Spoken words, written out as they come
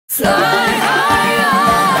Fly higher,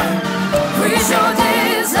 reach your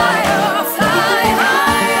desire. Fly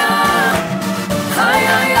higher,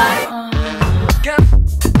 higher.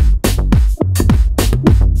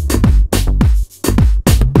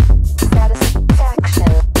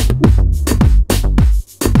 Satisfaction.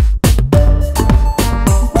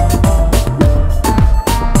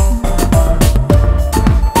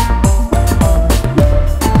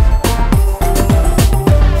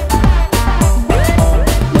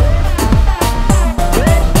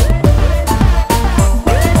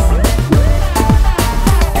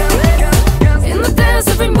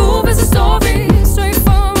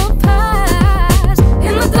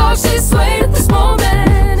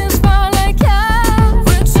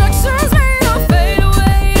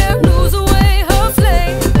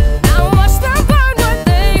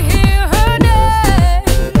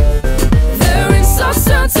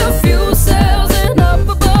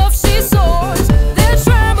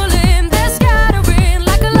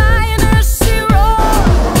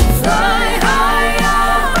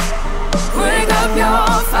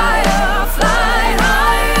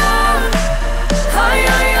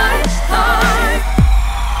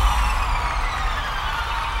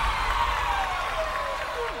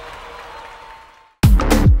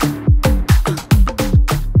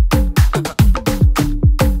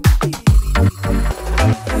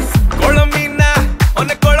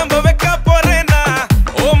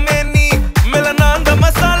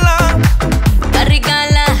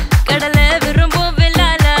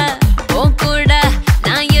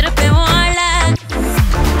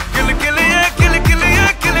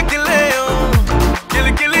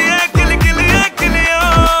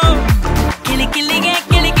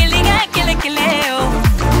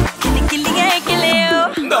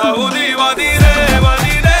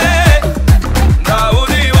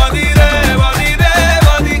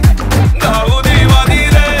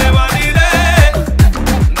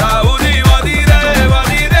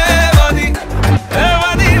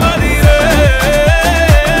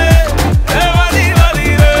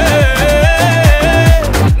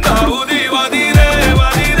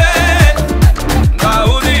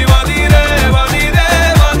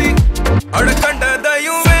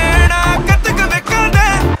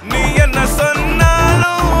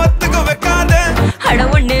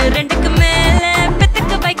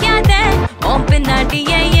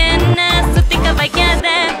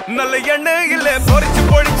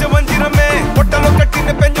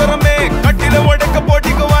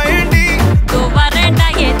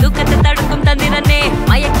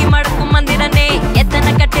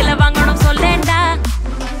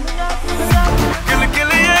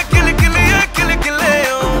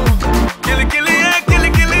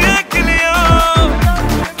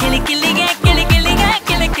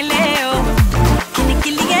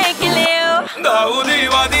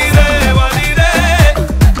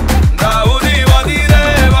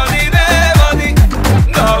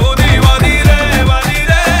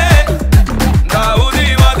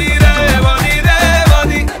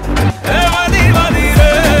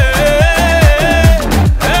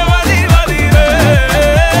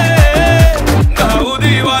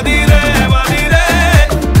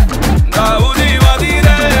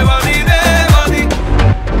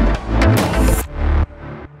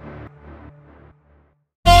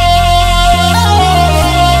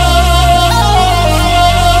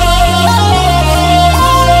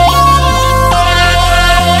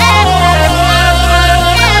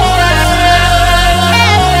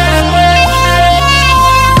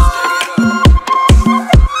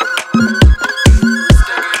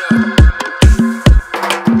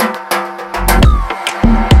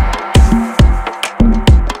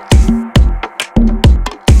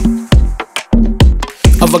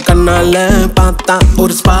 பார்த்தா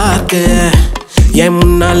ஒரு spark என்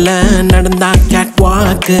முன்னால நடந்தா gate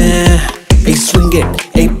walk. Hey swing it,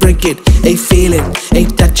 hey break it, hey feel it, hey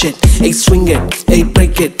touch it, hey swing it, hey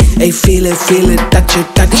break it, hey feel it, touch it,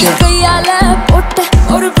 touch it. கையால போட்ட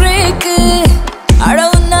ஒரு break அட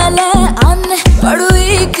உன்னால அன்ன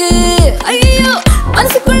படுவீக்கு. ஐயோ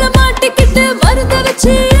மனசுக்குள்ள மாட்டிக்கிட்டு மருந்த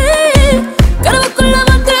வச்சு கனவுக்குள்ள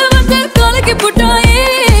வந்து கலக்கி போட்டாயே.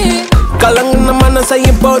 கலங்கின மனசை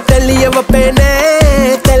இப்போ தெளிய வைப்பேனே,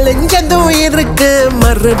 தெளிஞ்சதும் இருக்கு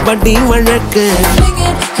மறுபடி வழக்கு.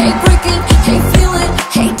 Hey break it, hey feel it,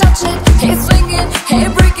 hey touch it, hey swing it, hey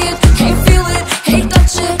break it, hey feel it, hey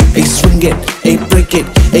touch it. Hey swing it, hey break it,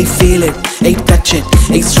 hey feel it, hey touch it,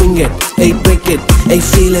 hey swing it, hey break it, hey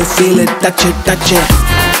feel it, touch it, touch it.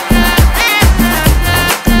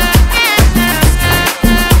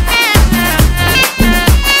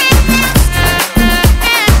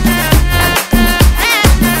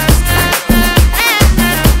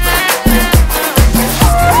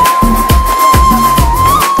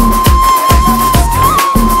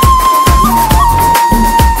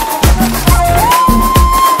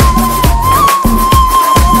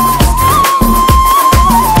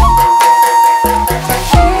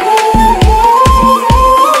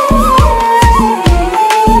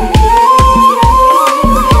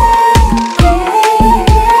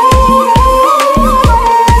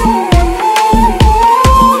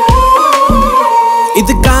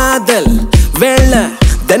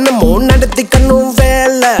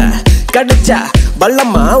 கடிச்சா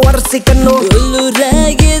பள்ளம்மா உரசிக்கணும்.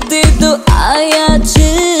 உள்ளுராயதேதோ ஆயாச்சு,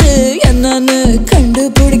 என்னன்னு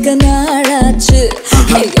கண்டுபிடிக்க நாளாச்சு.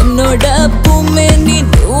 என்னோட பூமே நீ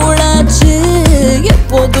நூலாச்சு,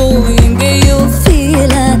 எப்போதும் எங்கேயோ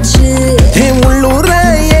feel ஆச்சு. உள்ளூர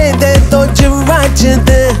ஏதேதோ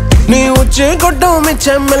ஜிவ்வாச்சுது, நீ உச்சி கொட்டும்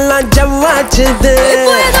மிச்சமெல்லாம் ஜவ்வாச்சுது.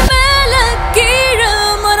 மேல கீழே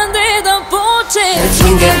மறந்தேதான் போச்சு.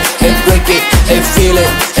 Swing it, hey break it, hey feel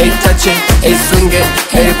it, hey touch it, hey swing it,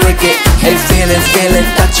 hey break it, hey feel it,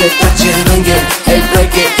 touch it, swing it, hey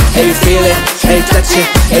break it, hey feel it, hey touch it,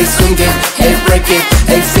 hey swing it, hey break it,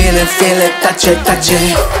 hey feel it, touch it.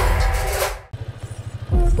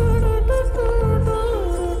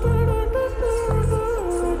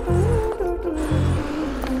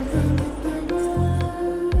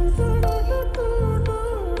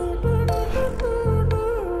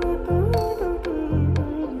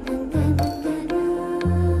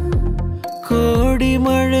 கோடி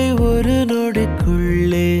மழை ஒரு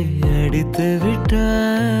நொடிக்குள்ளே அடித்து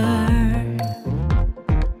விட்டாள்,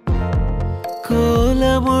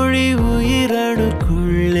 கோலமொழி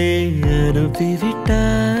உயிரணுக்குள்ளே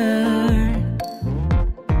அனுப்பிவிட்டாள்.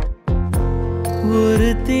 ஒரு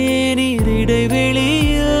தேநீர்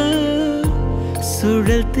இடைவெளியில்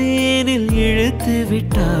சுழல் தேனில் இழுத்து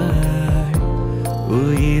விட்டாள்,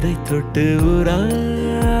 உயிரை தொட்டு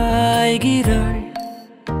உராய்கிறாள்.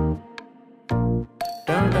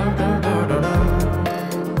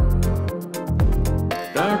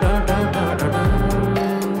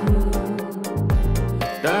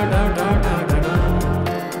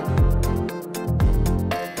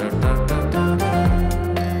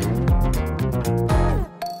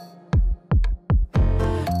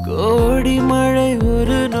 கோடி மழை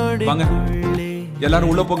ஒரு நொடி. வாங்க எல்லாரும்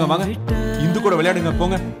உள்ள போங்க. வாங்க இந்து கூட விளையாடுங்க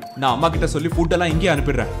போங்க. நான் அம்மா கிட்ட சொல்லி ஃபுட் எல்லாம் இங்கே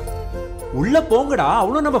அனுப்பிடுறேன். உள்ள போங்கடா,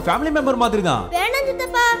 அவளும் நம்ம ஃபேமிலி மெம்பர் மாதிரி தான். வேணாம்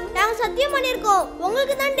சித்தப்பா, நாங்க சத்தியம் பண்ணிருக்கோம்,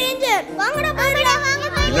 உங்களுக்கு தான் டேஞ்சர். வாங்கடா போங்கடா.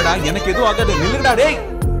 இல்லடா எனக்கு எதுவும் ஆகாது, நில்லுடா டேய்.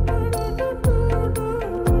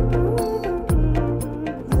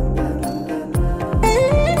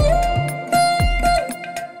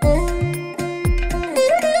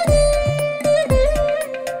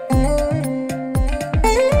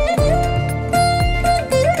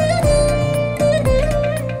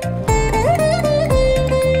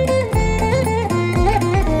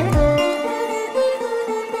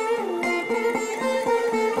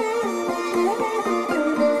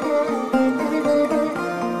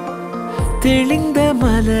 தெளிந்த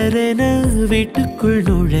மலரென வீட்டுக்குள்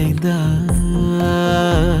நுழைந்தாள்,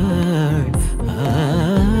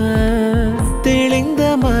 தெளிந்த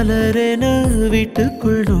மலரென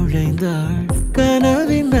வீட்டுக்குள் நுழைந்தாள்.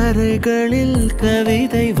 கனவின் அறைகளில்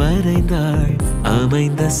கவிதை வரைந்தாள்,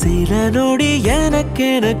 அமைந்த சில நொடி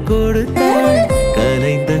எனக்கென கொடுத்தாள்.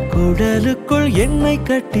 கலைந்த குழலுக்குள் என்னை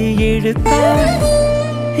கட்டி இழுத்தாள்.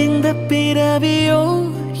 இந்த பிறவியோ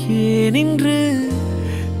ஏனின்று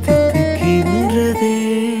தித்திக்கின்றதே.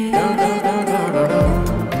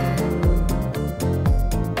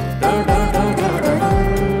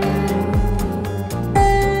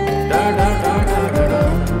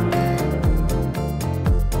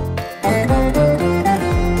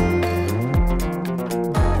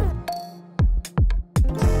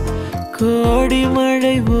 கோடி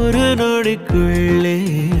மழை ஒரு நொடிக்குள்ளே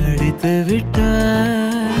அடித்து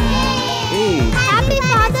விட்டார். Happy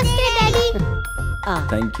father's day daddy.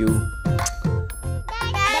 Thank you.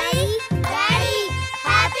 Daddy daddy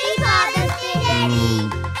happy father's day daddy.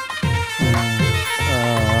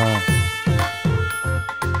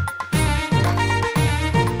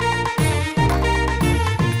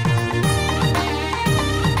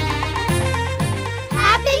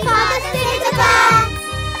 Happy father's டே சித்தப்பா.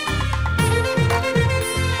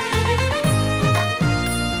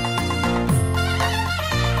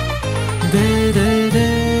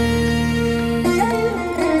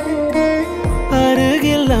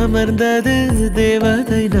 அருகில் அமர்ந்தது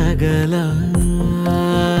தேவதை நகலா,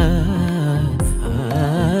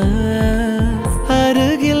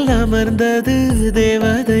 அருகில் அமர்ந்தது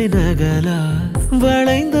தேவதை நகலா.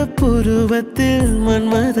 வளைந்த புருவத்தில்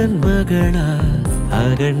மன்மதன் மகளா,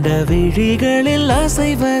 அகண்ட விழிகளில்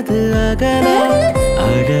அசைவது அகலா.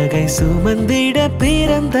 அழகை சுமந்திட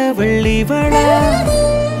பிறந்த வெள்ளிவளா.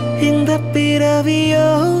 இந்த பிறவியோ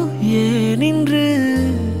ஏனின்று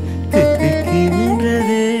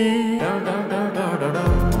தித்திக்கின்றதே.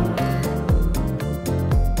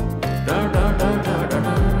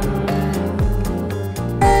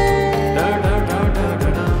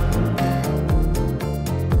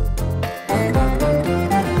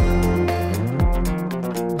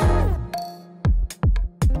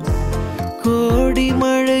 கோடி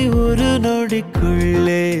மழை ஒரு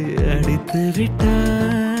நொடிக்குள்ளே அடித்து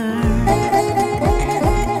விட்டாள்.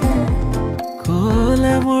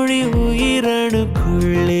 கோலமொழி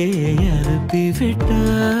உயிரணுக்குள்ளே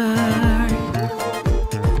அனுப்பிவிட்டாள்.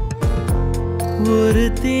 ஒரு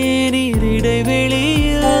தேநீர்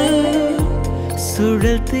இடைவெளியில்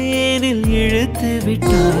சுழல் தேனில் இழுத்து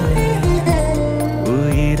விட்டாள்.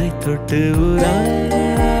 உயிரை தொட்டு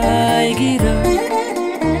உராய்கிறாள்.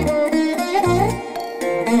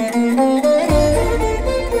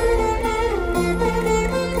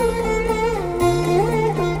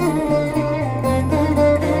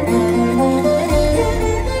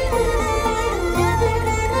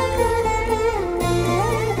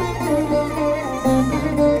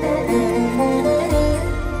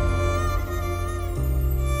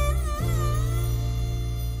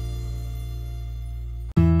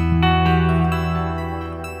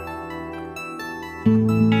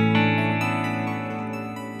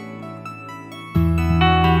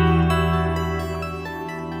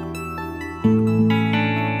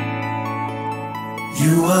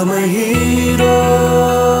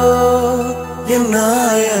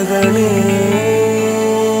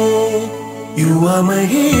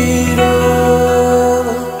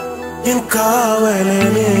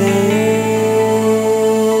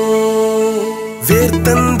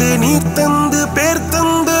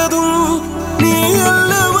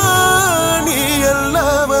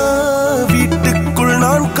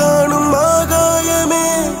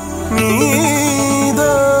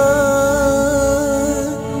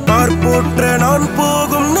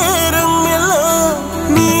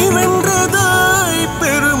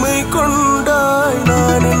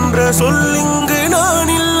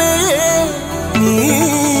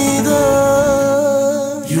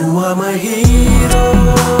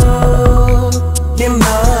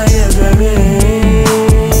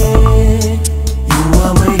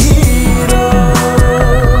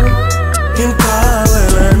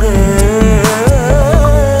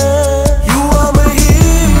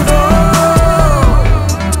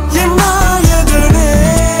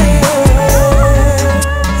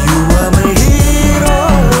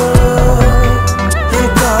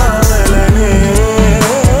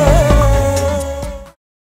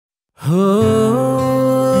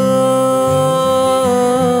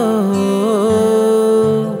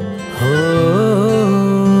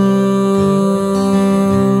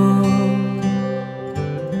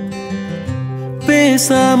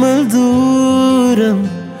 பேசாமல் தூரம்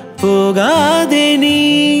போகாதே நீ,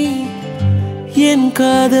 என்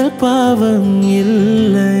காதல் பாவம்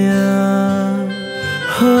இல்லையா?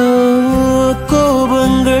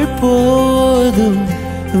 கோபங்கள் போதும்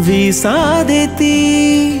வீசாதே தீ,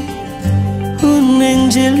 உன்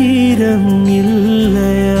நெஞ்சில் ஈரம்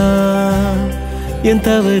இல்லையா? என்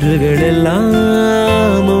தவறுகள்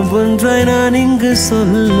எல்லாம் ஒவ்வொன்றாய் நான் இங்கு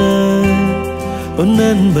சொல்ல, உன்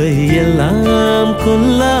அன்பை எல்லாம்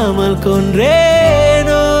கொல்லாமல்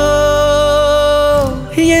கொன்றேனோ?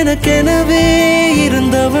 எனக்கெனவே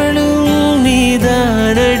இருந்தவளும்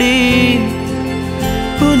நீதானடி,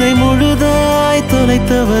 உன்னை முழுதாய்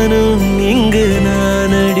தொலைத்தவனும் இங்கு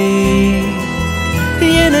நானடி.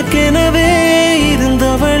 எனக்கெனவே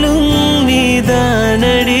இருந்தவளும்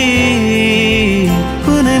நீதானடி,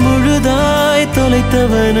 உன்னை முழுதாய்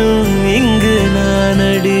தொலைத்தவனும் இங்கு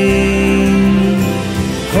நானடி.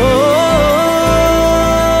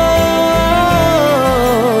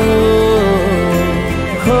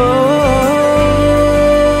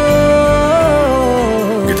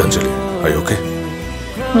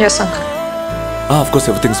 Yes, uncle. Of course,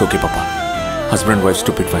 everything's okay, Papa. Husband and wife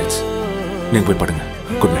stupid fights. நீங்க போய் படுங்க.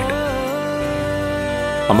 Good night.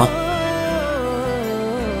 அம்மா.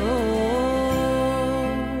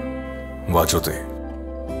 வாச்சோதே.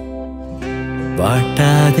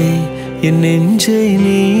 வாட்டாதே என் நெஞ்சை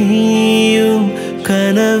நீயும்,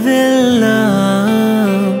 கனவெல்லாம்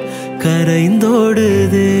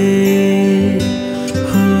கரைந்தோடுதே.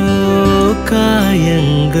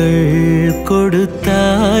 காயங்கள்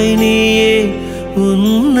கொடுத்தாய் நீயே,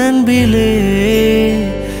 உன் அன்பிலே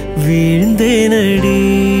வீழ்ந்தேனடி.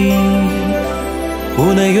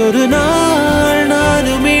 உன்னை ஒரு நாள்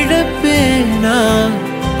நானும் இழப்பேனா,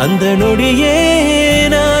 அந்த நொடியே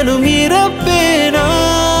நானும் இறப்பேனா?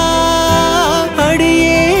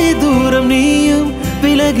 அடியே தூரம் நீயும்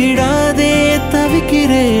விலகிடாதே,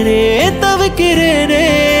 தவிக்கிறேனே தவிக்கிறேனே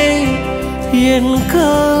என்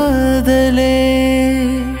காதலே.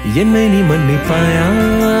 என்னை நீ மன்னிப்பாயா,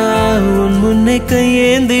 உன் முன்னை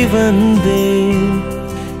கையேந்தி வந்தேன்.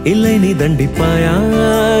 இல்லை நீ தண்டிப்பாயா,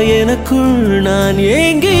 எனக்குள் நான்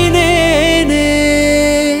ஏங்கினேனே.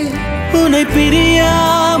 உன்னை பிரியா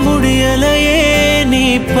முடியலையே, நீ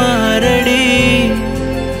பாரடி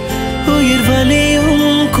உயிர் வலியும்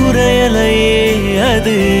குறையலையே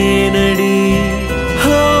அது நடி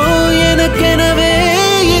எனக்கெனவே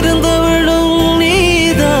இருந்தவளும்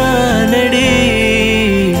நீதானடி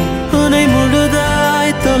உன்னை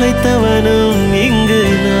முழுதாய் தொலைத்தவனும் இங்கு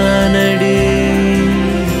நானடி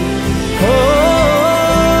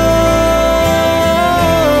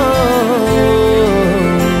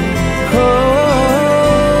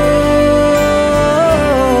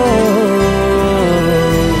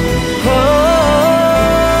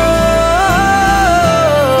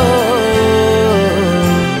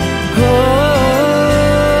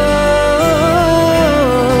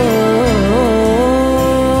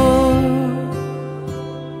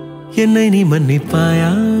என்னை நீ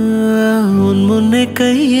மன்னிப்பாயா உன் முன்னே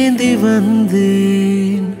கையேந்தி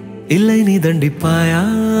வந்தேன் இல்லை நீ தண்டிப்பாயா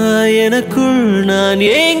எனக்குள் நான்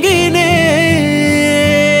ஏங்கினேன்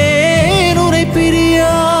உன்னை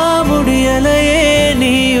பிரியா முடியலையே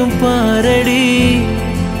நீயும் பாரடி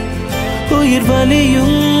உயிர்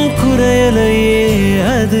வலியும் குறையலையே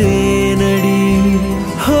அது நடி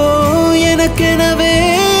எனக்கெனவே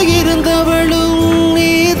இருந்தவளும்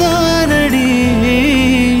நீதானடி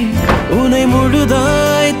உன்னை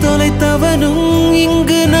முழுதாய் தொலைத்தவனும்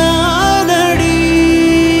இங்கு நானடி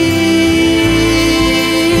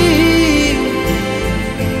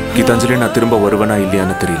கீதாஞ்சலி நான் திரும்ப வருவேனா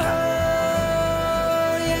இல்லையான்னு தெரியல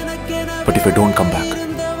but if I don't come back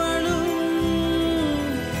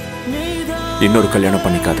இன்னொரு கல்யாணம்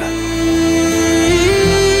பண்ணிக்காத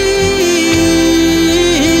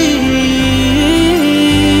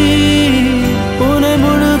உன்னை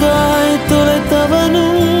முழுதாய்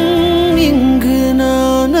தொலைத்தவனும் இங்கு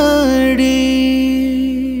நானடி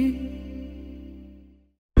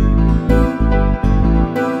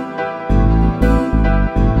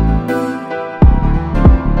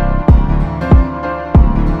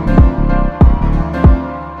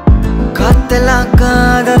காத்தெல்லாம்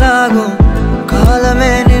காதலாகும்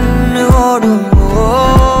காலமே நின்று ஓடும்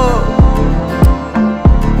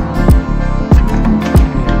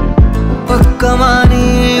பக்கமா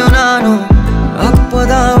நீயும் நானும்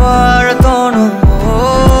அப்போதான் வாழ தோணும்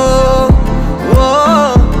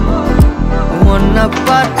உன்னை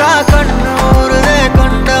பார்த்தா கண்ணு ஊறுதே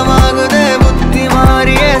கண்டமாகுதே புத்தி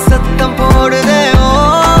மாறியே சத்தம் போடுதே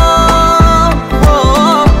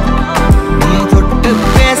நீ தொட்டு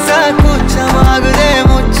பேச கூச்சமாகுதே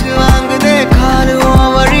மூச்சு வாங்குதே காலு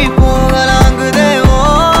வழி போகலாங்குதே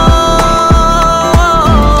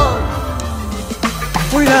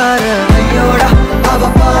உள்ளார ஐயோடா அவ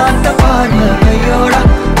பார்த்த பார்வை ஐயோடா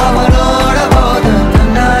அவளோட போத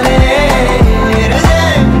கண்ணாலே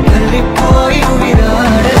தள்ளி போய்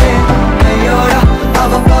உயிராடுதே ஐயோடா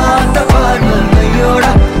அவ பார்த்த பார்வை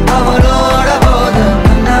ஐயோடா அவளோட போத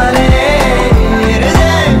கண்ணாலே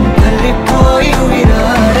தள்ளி போய்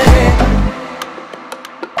உயிராடுதே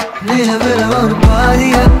நிலவுல ஒரு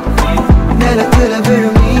பாதியா நிலத்துல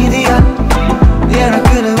விழும் மீதியா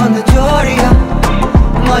எனக்குன்னு வந்து ஜோடியா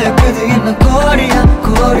மயக்குது என்ன கோடியா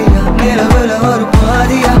கோடியா நிலவுல ஒரு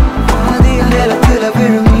பாதியா பாதியா நிலத்துல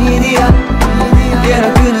விழும் மீதியா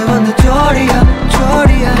எனக்குன்னு வந்து ஜோடியா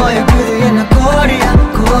ஜோடியா மயக்குது என்ன கோடியா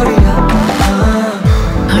கோடியா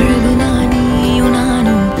அழகு நானியும்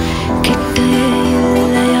நானும் கிட்டே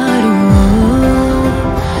இல்லை யாரும்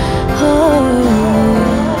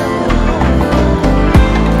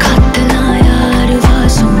காத்தெல்லாம் யாரு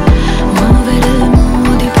வாசம் மாவெளில்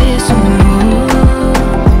மோதி பேசும்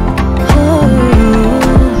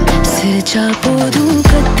சிரிச்சா போதும்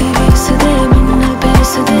கத்தி வீசுதே மின்னல்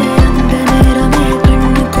பேசுதே அந்த நேரமே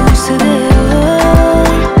கண்ணு கூசுதே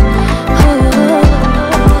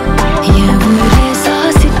என் ஊரே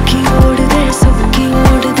சாசிக்கி ஓடுதே சொக்கி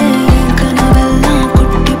ஓடுதே என் கனவெல்லாம்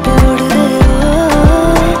குட்டி போடுதே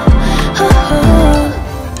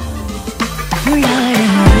உள்ளார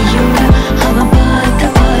ஐயோடா அவன் பார்த்த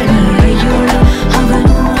பார்வை ஐயோடா அவன்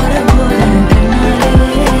ஓர போல தன்னாலே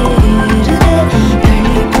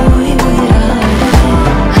தள்ளி போய் உயிராடுதே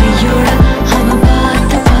ஐயோடா அவன்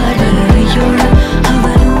பார்த்த பார்வை ஐயோடா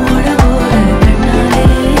அவன் ஓர போல தன்னாலே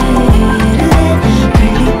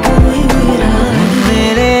தள்ளி போய் உயிராடுதே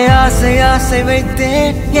மேலே ஆசை ஆசை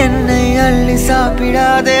வைத்தேன் என்னை அள்ளி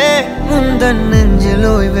சாப்பிடாதே முந்தன் நெஞ்சில்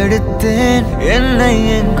ஓய்வெடுத்தேன் என்னை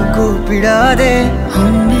எங்கு கூப்பிடாதே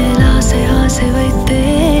உன்மேல் ஆசை ஆசை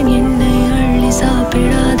வைத்தேன் என்னை அள்ளி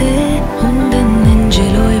சாப்பிடாதே உந்தன்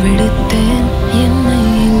நெஞ்சில் ஓய்வெடுத்தேன் என்னை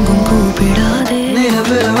எங்கும் கூப்பிடாதே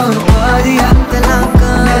நிலவுல ஒரு பாதியா தெல்லாம்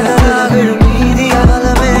காதலா விழும் மீதியா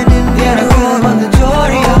காலமே நின்று எனக்கு வந்து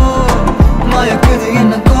ஜோடியா மயக்குது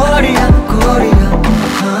என்ன கோடியா கோடியா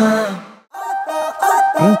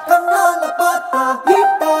கண்ணால பார்த்தா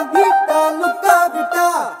ஹீட்டா ஹீட்டா லுக்கா விட்டா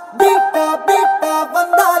பீட்டா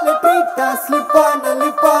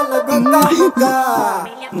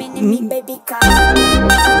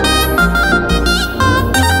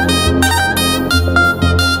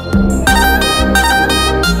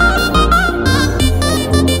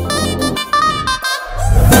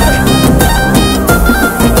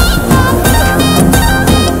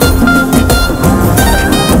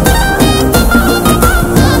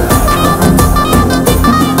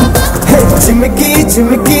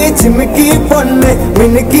ஜிமிக்கி பொண்ணு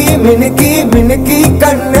மினுக்கி மினுக்கி மினுக்கி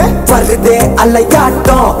கண்ணு வருதே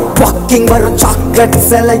அலையாட்டம் வாக்கிங் வரும் chocolate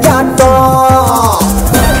சிலையாட்டம்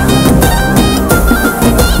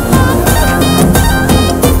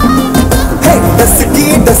dusky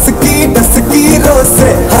dusky dusky rose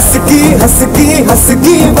husky husky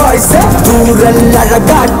husky voice தூரல்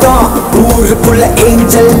அழகாட்டம் ஊருக்குள்ள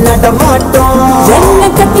ஏஞ்சல் நடமாட்டம் என்ன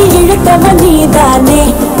கட்டி இழுத்தவ நீதானே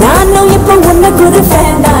நானும் இப்ப உனக்கு ஒரு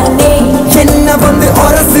ஃபேன் தானே என்ன வந்து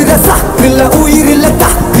ஒரசுற சாக்குல உயிரில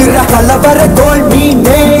தாக்குற கலவர கோல்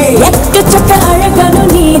மீனே எக்கச்சக்க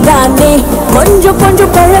அழகனும் நீதானே கொஞ்சம்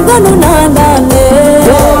கொஞ்சம் பழகனும் நான் தானே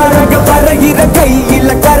அழக பறகிற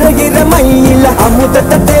கையில கரகிற மயில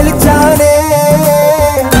அமுதத்தை தெளிச்சானே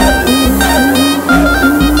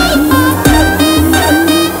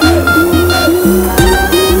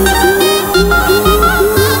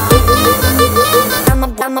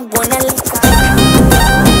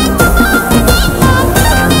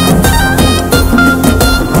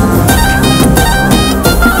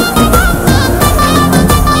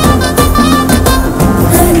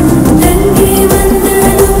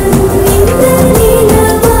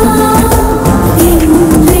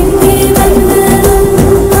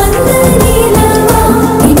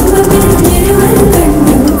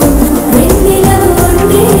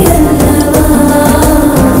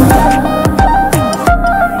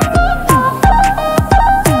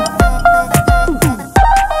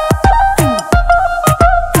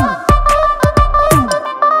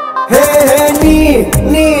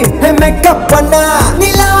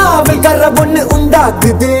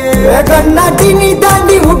கண்ணாடி நீ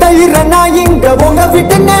தாண்டி உடையிற நான் இங்க உங்க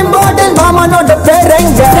விட்டு நேம்போடல் மாமனோட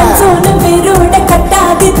பேரங்க பேரோட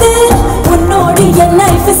கட்டாகுது உன்னோடு என்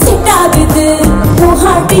லைஃப் செட் ஆகுது உன்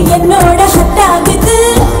ஹார்ட் என்னோட ஹட் ஆகுது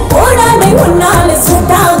ஓடாமை உன்னால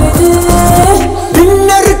செட் ஆகுது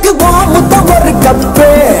டின்னருக்கு முத்தம் ஒரு கப்பு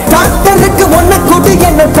டாக்டருக்கு ஒன்ன கூட்டி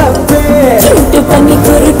என்ன தப்பு சூட்டு பண்ணி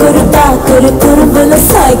குறு குறு பாக்குற குறும்புல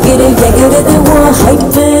சாய்க்கிற எகிறது உன்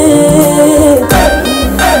ஹைப்பு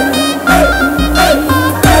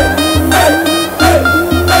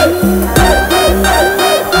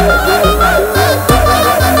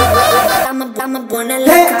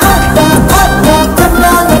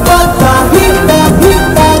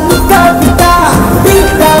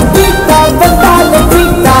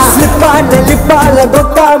லிப்பால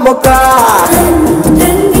கொக்கா மொக்கா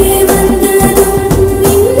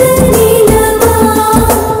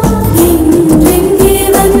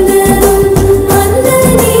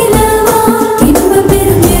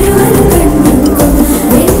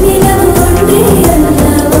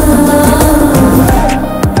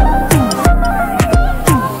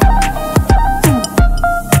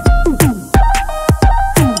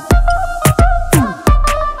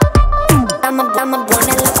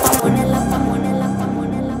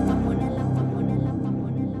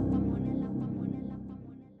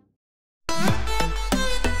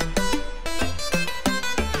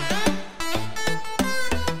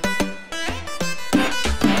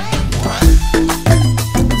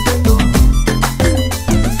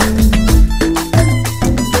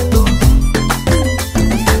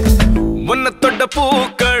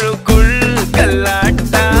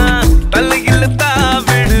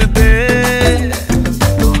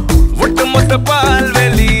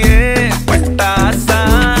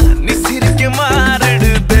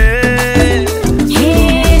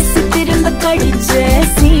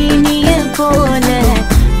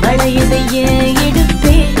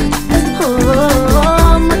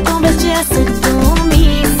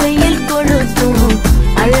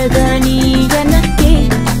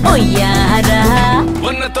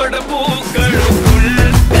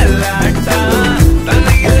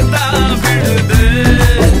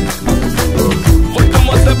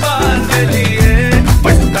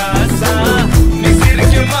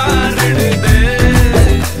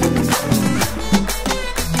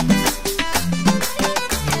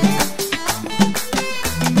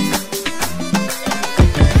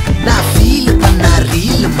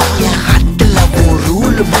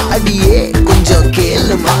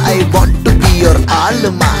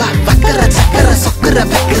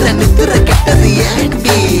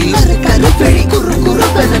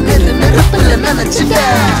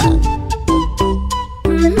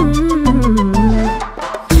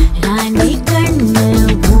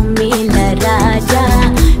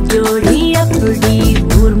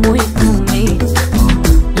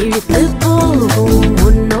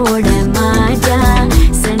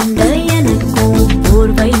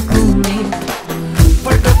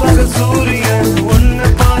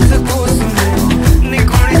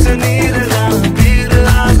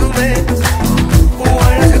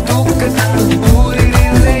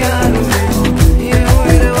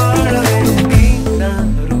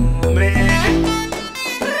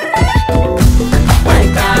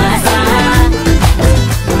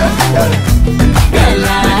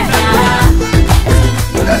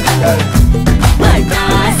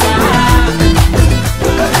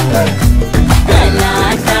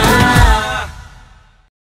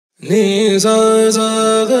ni sa sa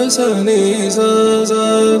ga sa ni sa sa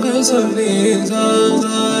ga sa ni sa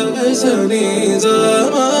sa ga sa ni sa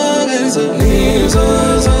ma ga sa ni sa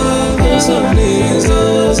sa ga sa ni sa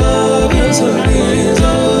sa ga sa ni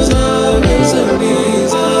sa sa ga sa ni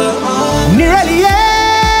sa ma. நிழலியே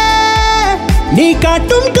நீ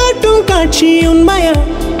காட்டும் காட்டும் காட்சி உண்மையா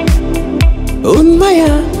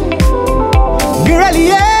உண்மையா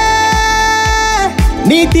நிழலியே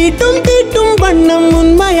நீ தீட்டும் தீட்டும் வண்ணம்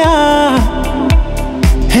உண்மையா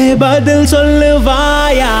ஹே பதில்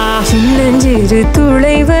சொல்லுவாயா சின்னஞ்சிறு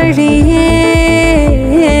துளை வழியே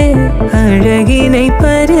அழகினை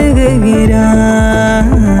பருகுகிறாய்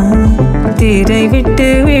திரை விட்டு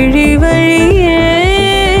விழி வழியே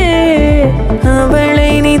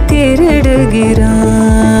அவளை நீ திருடுகிறாய்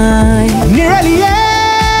நிழலியே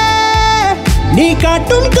நீ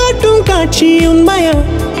காட்டும் காட்டும் காட்சி உண்மையா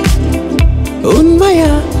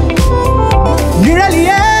உண்மையா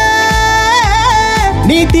நிழலியே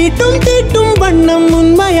நீ தீட்டும் தீட்டும் வண்ணம்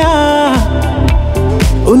உண்மையா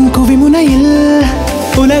உன் குவிமுனையில்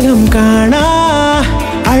உலகம் காணா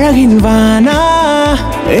அழகின் வானா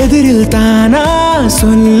எதிரில் தானா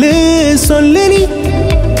சொல்லு சொல்லு நீ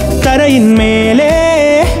தரையின் மேலே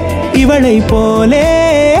இவளை போலே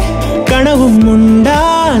கனவும் உண்டா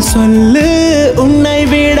சொல்லு உன்னை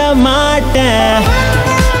விட மாட்டேன்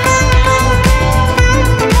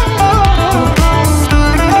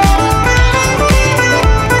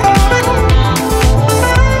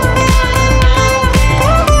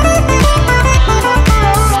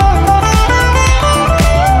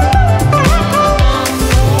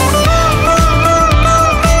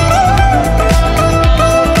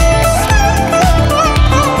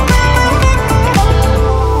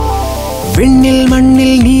விண்ணில்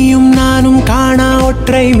மண்ணில் நீயும் நானும் காணா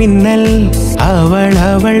ஒற்றை மின்னல் அவள்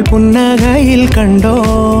அவள் புன்னகையில் கண்டோ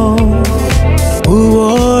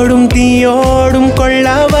பூவோடும் தீயோடும் கொள்ள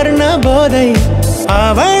வர்ண போதை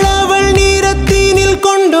அவள் அவள் நீரத்தீனில்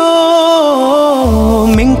கொண்டோ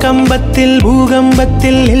மின்கம்பத்தில்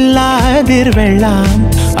பூகம்பத்தில் இல்லாதிர் வெள்ளம்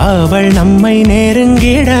அவள் நம்மை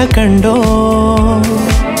நெருங்கிட கண்டோ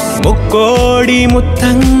முக்கோடி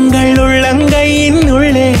முத்தங்கள் உள்ளங்கையின்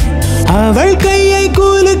உள்ளே அவள் கையை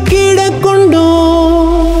கூலுக்கிட கொண்டோ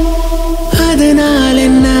அதனால்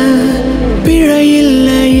என்ன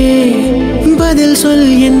பிழையில்லையே பதில் சொல்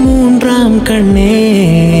என் மூன்றாம் கண்ணே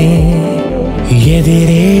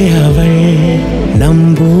எதிரே அவள் நம்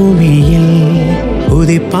பூமியில்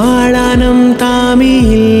உதிப்பாளா நம்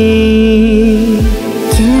தாமியில்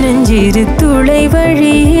சின்னஞ்சிறு துளை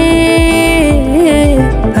வழியே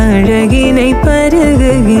அழகினை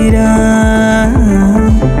பருகுகிறாய்